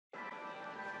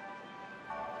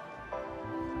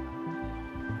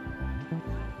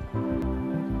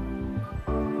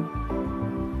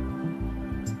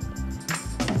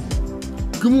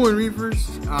Good morning,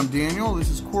 Reefers. I'm Daniel.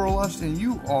 This is Coralust, and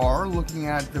you are looking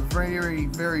at the very,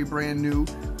 very brand new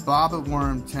Bobbit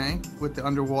Worm tank with the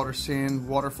underwater sand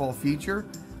waterfall feature.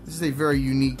 This is a very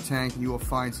unique tank, and you will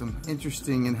find some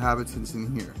interesting inhabitants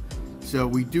in here. So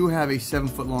we do have a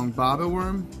 7-foot long Bobbit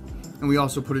Worm, and we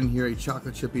also put in here a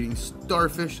chocolate chip eating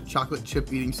starfish.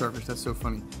 That's so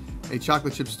funny. A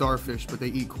chocolate chip starfish, but they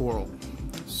eat coral.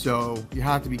 So you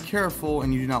have to be careful,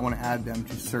 and you do not want to add them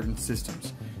to certain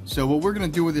systems. So what we're going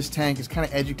to do with this tank is kind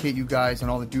of educate you guys on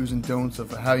all the do's and don'ts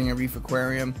of having a reef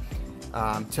aquarium.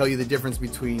 Tell you the difference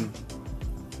between,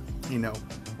 you know,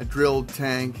 a drilled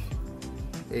tank,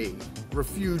 a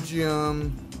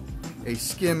refugium, a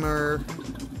skimmer,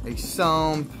 a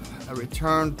sump, a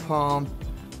return pump,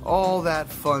 all that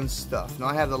fun stuff. Now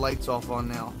I have the lights off on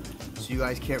now, so you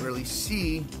guys can't really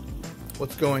see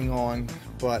what's going on,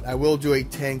 but I will do a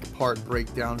tank part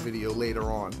breakdown video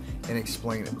later on and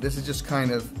explain it. This is just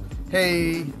kind of,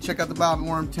 hey, check out the Bobbit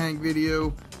Worm tank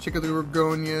video, check out the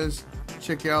Gorgonias,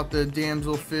 check out the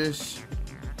damselfish,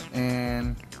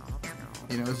 and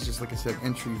you know, this is just, like I said,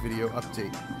 entry video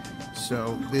update.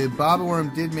 So the Bobbit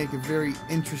Worm did make a very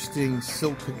interesting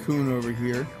silk cocoon over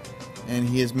here, and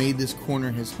he has made this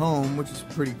corner his home, which is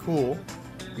pretty cool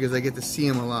because I get to see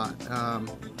him a lot.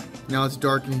 Now it's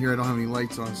dark in here, I don't have any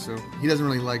lights on, so he doesn't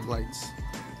really like lights.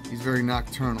 He's very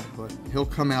nocturnal, but he'll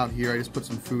come out here. I just put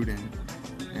some food in,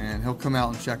 and he'll come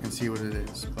out and check and see what it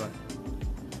is. But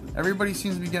everybody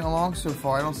seems to be getting along so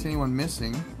far. I don't see anyone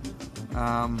missing.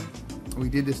 We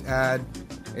did just add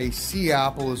a sea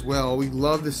apple as well. We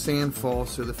love the sandfall,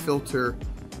 so the filter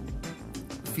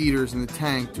feeders in the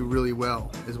tank do really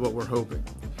well, is what we're hoping.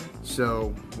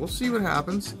 So we'll see what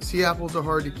happens. Sea apples are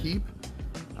hard to keep.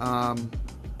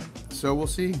 So we'll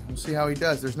see how he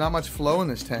does. There's not much flow in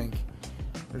this tank.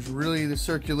 There's really, the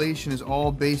circulation is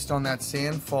all based on that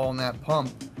sandfall and that pump.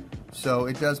 So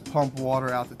it does pump water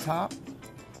out the top.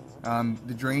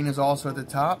 The drain is also at the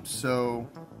top, so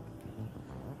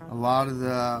a lot of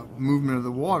the movement of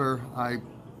the water I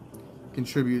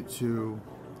contribute to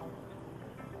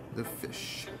the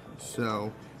fish.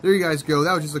 So there you guys go.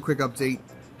 That was just a quick update.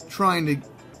 Trying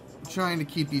to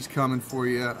keep these coming for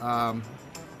you.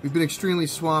 We've been extremely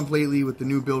swamped lately with the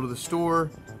new build of the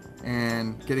store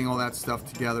and getting all that stuff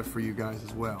together for you guys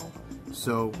as well.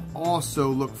 So also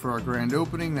look for our grand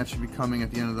opening. That should be coming at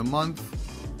the end of the month,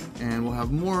 and we'll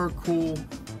have more cool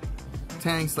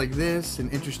tanks like this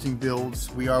and interesting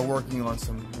builds. We are working on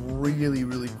some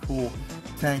really cool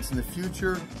tanks in the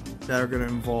future that are going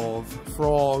to involve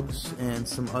frogs and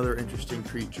some other interesting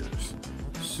creatures.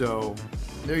 So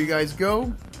there you guys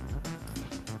go.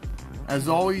 As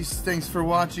always, thanks for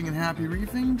watching and happy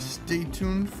reefing. Stay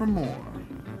tuned for more.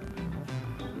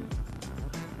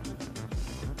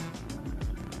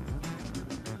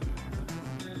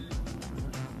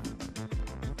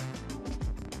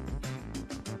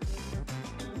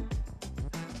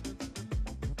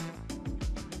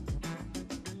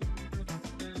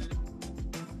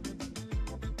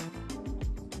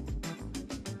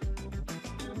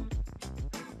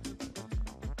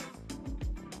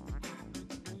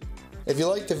 If you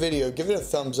liked the video, give it a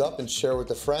thumbs up and share with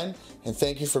a friend, and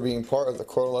thank you for being part of the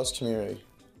Coralust community.